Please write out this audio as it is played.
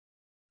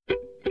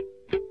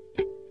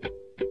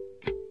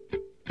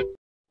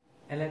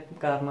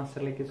Car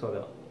മാസ്റ്ററിലേക്ക്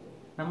സ്വാഗതം.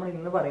 നമ്മൾ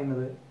ഇന്ന്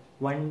പറയുന്നത്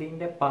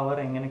വണ്ടീൻ്റെ പവർ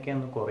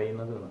എങ്ങനെയൊക്കെയാണ്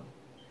കുറയുന്നത് എന്നാണ്.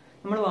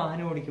 നമ്മൾ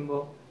വാഹനം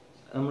ഓടിക്കുമ്പോൾ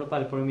നമ്മൾ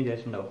പലപ്പോഴും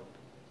വിചാരിച്ചിട്ടുണ്ടാവും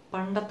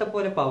പണ്ടത്തെ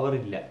പോലെ പവർ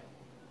ഇല്ല,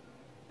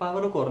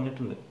 പവർ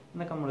കുറഞ്ഞിട്ടുണ്ട്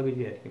എന്നൊക്കെ നമ്മൾ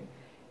വിചാരിക്കും.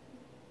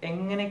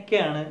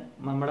 എങ്ങനെയൊക്കെയാണ്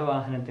നമ്മുടെ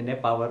വാഹനത്തിൻ്റെ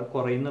പവർ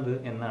കുറയുന്നത്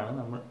എന്നാണ്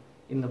നമ്മൾ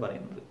ഇന്ന്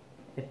പറയുന്നത്.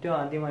 ഏറ്റവും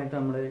ആദ്യമായിട്ട്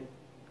നമ്മൾ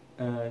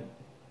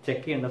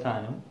ചെക്ക് ചെയ്യേണ്ട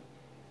സാധനം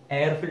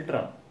എയർ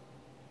ഫിൽറ്ററാണ്.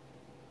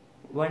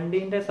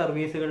 വണ്ടീൻ്റെ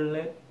സർവീസുകളിൽ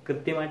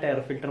കൃത്യമായിട്ട് എയർ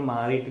ഫിൽറ്റർ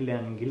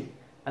മാറിയിട്ടില്ലെങ്കിൽ,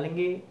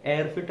 അല്ലെങ്കിൽ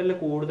എയർ ഫിൽറ്ററിൽ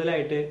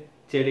കൂടുതലായിട്ട്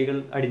ചെടികൾ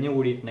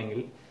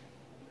അടിഞ്ഞുകൂടിയിട്ടുണ്ടെങ്കിൽ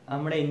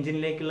നമ്മുടെ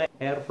എഞ്ചിനിലേക്കുള്ള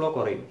എയർ ഫ്ലോ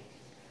കുറയും.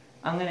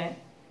 അങ്ങനെ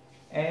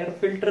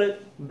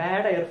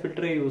ബാഡ് എയർ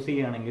ഫിൽറ്റർ യൂസ്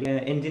ചെയ്യുകയാണെങ്കിൽ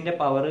എഞ്ചിൻ്റെ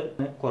പവർ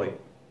കുറയും.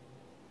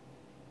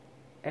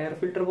 എയർ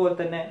ഫിൽറ്റർ പോലെ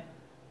തന്നെ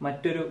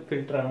മറ്റൊരു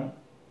ഫിൽറ്ററാണ്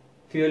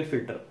ഫ്യൂവൽ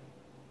ഫിൽറ്റർ.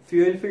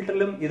 ഫ്യൂവൽ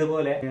ഫിൽറ്ററിലും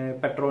ഇതുപോലെ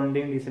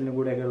പെട്രോളിൻ്റെയും ഡീസലിൻ്റെയും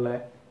കൂടെയൊക്കെയുള്ള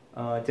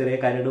ചെറിയ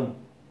കരടും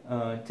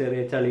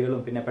ചെറിയ ചളികളും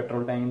പിന്നെ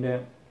പെട്രോൾ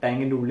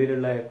ടാങ്കിൻ്റെ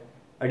ഉള്ളിലുള്ള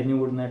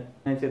അടിഞ്ഞുകൂടുന്ന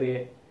ചെറിയ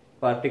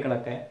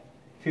പാർട്ടിക്കിളൊക്കെ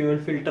ഫ്യൂവൽ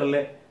ഫിൽറ്ററിൽ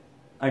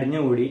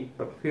അടിഞ്ഞുകൂടി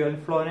ഫ്യൂവൽ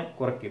ഫ്ലോനെ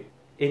കുറയ്ക്കും.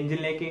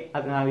 എഞ്ചിനിലേക്ക്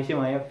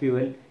ആവശ്യമായ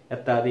ഫ്യൂവൽ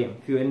എത്താതെയും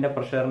ഫ്യൂവലിൻ്റെ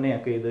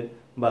പ്രഷറിനെയൊക്കെ ഇത്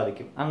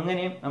ബാധിക്കും.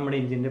 അങ്ങനെയും നമ്മുടെ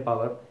എഞ്ചിൻ്റെ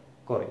പവർ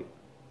കുറയും.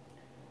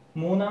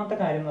 മൂന്നാമത്തെ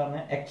കാര്യം എന്ന്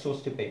പറഞ്ഞാൽ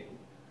എക്സോസ്റ്റ് പൈപ്പ്.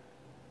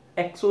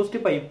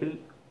 എക്സോസ്റ്റ് പൈപ്പിൽ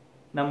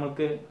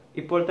നമുക്ക്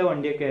ഇപ്പോഴത്തെ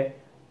വണ്ടിയൊക്കെ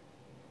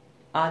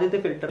ആദ്യത്തെ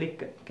ഫിൽറ്റർ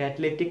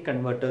കാറ്റലിറ്റിക്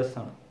കൺവേർട്ടേഴ്സ്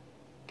ആണ്.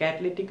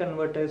 കാറ്റലിറ്റിക്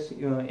കൺവേർട്ടേഴ്സ്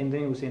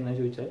എന്തിനു യൂസ് ചെയ്യുന്നത്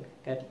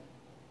ചോദിച്ചാൽ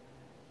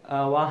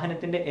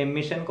വാഹനത്തിന്റെ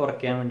എമിഷൻ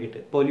കുറയ്ക്കാൻ വേണ്ടിയിട്ട്,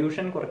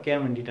 പൊല്യൂഷൻ കുറയ്ക്കാൻ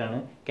വേണ്ടിയിട്ടാണ്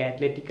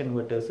കാറ്റലിറ്റിക്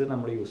കൺവേർട്ടേഴ്സ്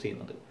നമ്മൾ യൂസ്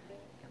ചെയ്യുന്നത്.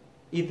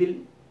 ഇതിൽ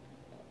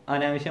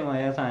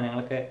അനാവശ്യമായ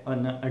സാധനങ്ങളൊക്കെ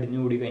വന്ന്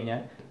അടിഞ്ഞുകൂടി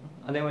കഴിഞ്ഞാൽ,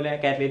 അതേപോലെ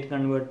കാറ്റലിറ്റിക്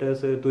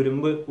കൺവേർട്ടേഴ്സ്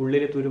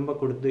ഉള്ളിൽ തുരുമ്പ്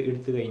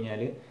എടുത്തു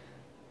കഴിഞ്ഞാൽ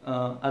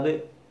അത്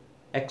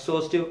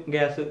എക്സോസ്റ്റ്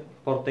ഗ്യാസ്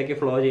പുറത്തേക്ക്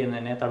ഫ്ലോ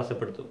ചെയ്യുന്നതിനെ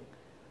തടസ്സപ്പെടുത്തും.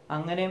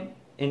 അങ്ങനെ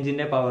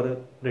എഞ്ചിൻ്റെ പവർ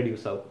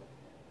റെഡ്യൂസ് ആവും.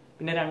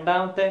 പിന്നെ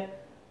രണ്ടാമത്തെ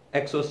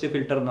എക്സോസ്റ്റ്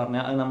ഫിൽറ്റർ എന്ന്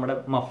പറഞ്ഞാൽ അത് നമ്മുടെ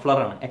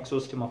മഫ്ലറാണ്.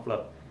 എക്സോസ്റ്റ് മഫ്ലർ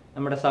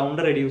നമ്മുടെ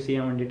സൗണ്ട് റെഡ്യൂസ്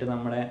ചെയ്യാൻ വേണ്ടിയിട്ട്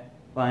നമ്മുടെ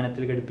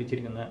വാഹനത്തിൽ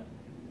ഘടിപ്പിച്ചിരിക്കുന്ന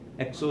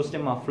എക്സോസ്റ്റ്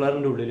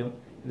മഫ്ലറിൻ്റെ ഉള്ളിലും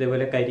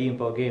ഇതേപോലെ കരിയും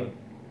പുകയും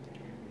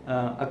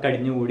ഒക്കെ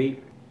അടിഞ്ഞുകൂടി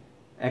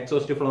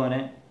എക്സോസ്റ്റ് ഫ്ലോനെ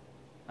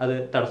അത്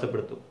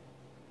തടസ്സപ്പെടുത്തും.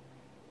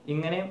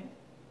 ഇങ്ങനെ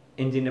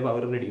എഞ്ചിൻ്റെ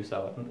പവർ റെഡ്യൂസ്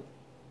ആവാറുണ്ട്.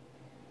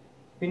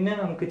 പിന്നെ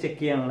നമുക്ക്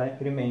ചെക്ക് ചെയ്യാനുള്ള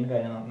ഒരു മെയിൻ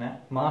കാര്യം എന്ന് പറഞ്ഞാൽ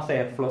mass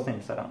air flow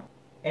സെൻസറാണ്.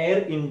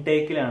 Air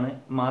ഇൻടേക്കിലാണ്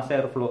mass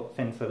air flow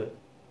sensor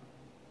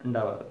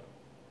ഉണ്ടാവാറ്.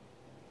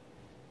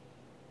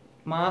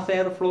 Mass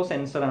air flow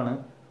സെൻസറാണ്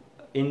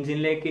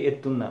എഞ്ചിനിലേക്ക്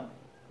എത്തുന്ന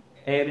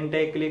എയർ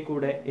ഇൻടേക്കിലേക്ക്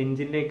കൂടെ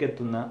എഞ്ചിനിലേക്ക്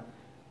എത്തുന്ന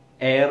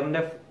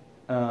എയറിൻ്റെ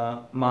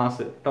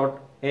മാസ്,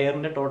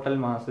 എയറിൻ്റെ ടോട്ടൽ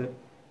മാസ്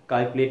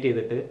കാൽക്കുലേറ്റ്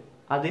ചെയ്തിട്ട്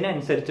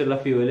അതിനനുസരിച്ചുള്ള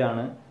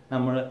ഫ്യൂവലാണ്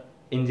നമ്മൾ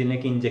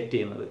എഞ്ചിനിലേക്ക് ഇഞ്ചെക്ട്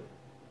ചെയ്യുന്നത്.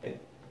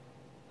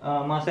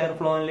 മാസ് എയർ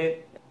ഫ്ലോയിൽ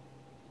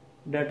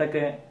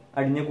ഡേറ്റൊക്കെ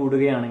അടിഞ്ഞു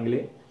കൂടുകയാണെങ്കിൽ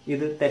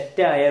ഇത്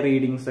തെറ്റായ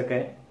റീഡിങ്സ് ഒക്കെ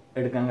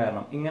എടുക്കാൻ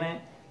കാരണം, ഇങ്ങനെ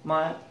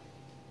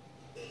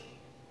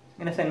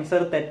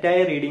സെൻസർ തെറ്റായ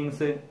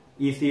റീഡിങ്സ്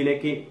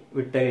ഇസിയിലേക്ക്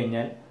വിട്ട്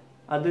കഴിഞ്ഞാൽ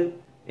അത്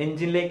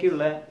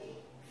എഞ്ചിനിലേക്കുള്ള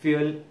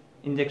ഫ്യൂവൽ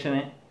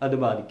ഇഞ്ചക്ഷനെ അത്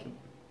ബാധിക്കും.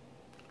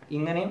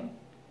 ഇങ്ങനെയും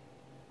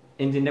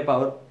എഞ്ചിൻ്റെ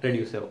പവർ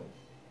റെഡ്യൂസ് ആവും.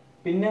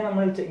 പിന്നെ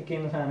നമ്മൾ ചെക്ക്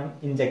ചെയ്യുന്ന സാധനം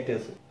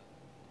ഇഞ്ചക്ടേഴ്സ്.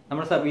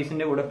 നമ്മുടെ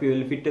സർവീസിൻ്റെ കൂടെ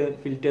ഫ്യൂവൽ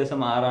ഫിൽറ്റേഴ്സ്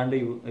മാറാണ്ട്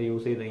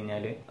യൂസ് ചെയ്ത്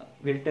കഴിഞ്ഞാൽ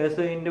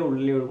ഫിൽറ്റേഴ്സിൻ്റെ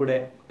ഉള്ളിൽ കൂടെ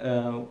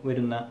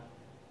വരുന്ന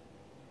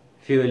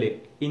ഫ്യൂവൽ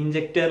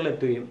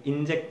ഇഞ്ചക്ടറിലെത്തുകയും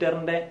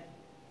ഇഞ്ചക്ടറിൻ്റെ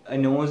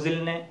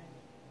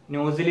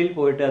നോസിലിൽ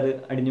പോയിട്ട് അത്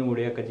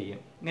അടിഞ്ഞുകൂടുകയൊക്കെ ചെയ്യും.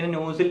 ഇങ്ങനെ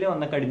നോസിലിൽ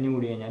വന്നൊക്കെ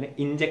അടിഞ്ഞുകൂടി കഴിഞ്ഞാൽ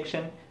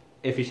ഇഞ്ചക്ഷൻ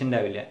എഫിഷ്യൻ്റ്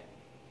ആവില്ല,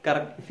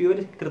 ഫ്യൂവൽ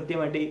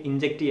കൃത്യമായിട്ട്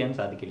ഇഞ്ചക്ട് ചെയ്യാൻ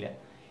സാധിക്കില്ല.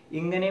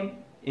 ഇങ്ങനെയും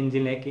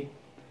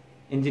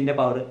എഞ്ചിൻ്റെ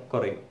പവർ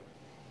കുറയും.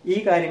 ഈ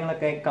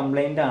കാര്യങ്ങളൊക്കെ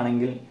കംപ്ലൈൻ്റ്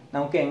ആണെങ്കിൽ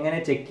നമുക്ക് എങ്ങനെ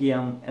ചെക്ക്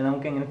ചെയ്യാം,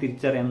 നമുക്ക് എങ്ങനെ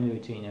തിരിച്ചറിയാം എന്ന്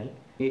ചോദിച്ചു കഴിഞ്ഞാൽ,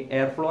 ഈ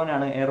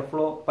എയർ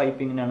ഫ്ലോ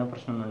പൈപ്പിങ്ങിനാണ്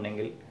പ്രശ്നം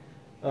എന്നുണ്ടെങ്കിൽ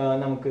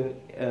നമുക്ക്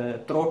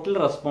ത്രോട്ടിൽ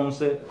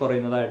റെസ്പോൺസ്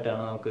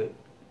കുറയുന്നതായിട്ടാണ് നമുക്ക്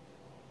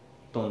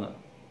തോന്നുന്നത്.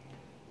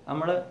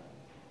 നമ്മൾ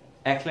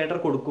ആക്സിലേറ്റർ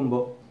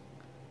കൊടുക്കുമ്പോൾ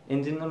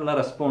എഞ്ചിനിൽ നിന്നുള്ള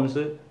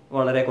റെസ്പോൺസ്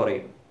വളരെ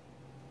കുറയും.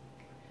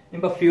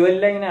 ഇപ്പോൾ ഫ്യൂവൽ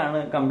ലൈനാണ്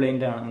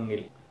കംപ്ലൈൻ്റ് ആണെങ്കിൽ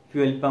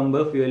fuel pump,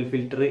 fuel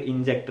filter,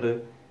 injector,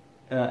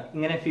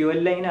 ഇങ്ങനെ ഫ്യൂവൽ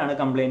ലൈനാണ്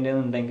കംപ്ലൈൻ്റ്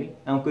എന്നുണ്ടെങ്കിൽ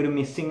നമുക്കൊരു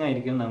മിസ്സിങ്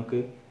ആയിരിക്കും നമുക്ക്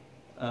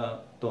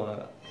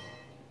തോന്നുക.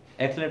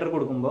 ആക്സിലേറ്റർ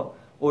കൊടുക്കുമ്പോൾ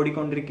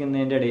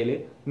ഓടിക്കൊണ്ടിരിക്കുന്നതിൻ്റെ ഇടയിൽ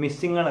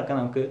മിസ്സിങ്ങുകളൊക്കെ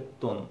നമുക്ക്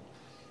തോന്നും.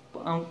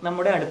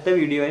 നമ്മുടെ അടുത്ത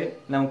വീഡിയോയിൽ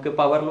നമുക്ക്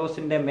പവർ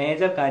ലോസിൻ്റെ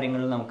മേജർ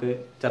കാര്യങ്ങൾ നമുക്ക്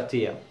ചർച്ച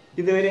ചെയ്യാം.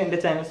 ഇതുവരെ എൻ്റെ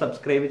ചാനൽ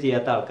സബ്സ്ക്രൈബ്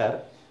ചെയ്യാത്ത ആൾക്കാർ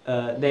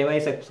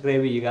ദയവായി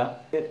സബ്സ്ക്രൈബ് ചെയ്യുക.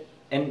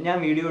 ഞാൻ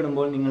വീഡിയോ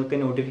ഇടുമ്പോൾ നിങ്ങൾക്ക്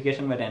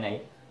നോട്ടിഫിക്കേഷൻ വരാനായി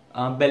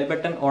ബെൽ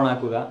ബട്ടൺ ഓൺ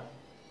ആക്കുക.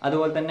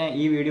 അതുപോലെ തന്നെ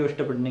ഈ വീഡിയോ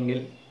ഇഷ്ടപ്പെട്ടിട്ടുണ്ടെങ്കിൽ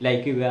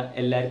ലൈക്ക് ചെയ്യുക,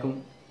 എല്ലാവർക്കും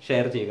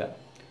ഷെയർ ചെയ്യുക.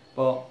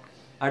 അപ്പോൾ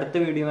അടുത്ത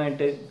വീഡിയോ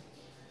ആയിട്ട്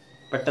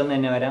പെട്ടെന്ന്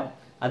തന്നെ വരാം.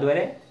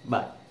 അതുവരെ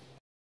ബൈ.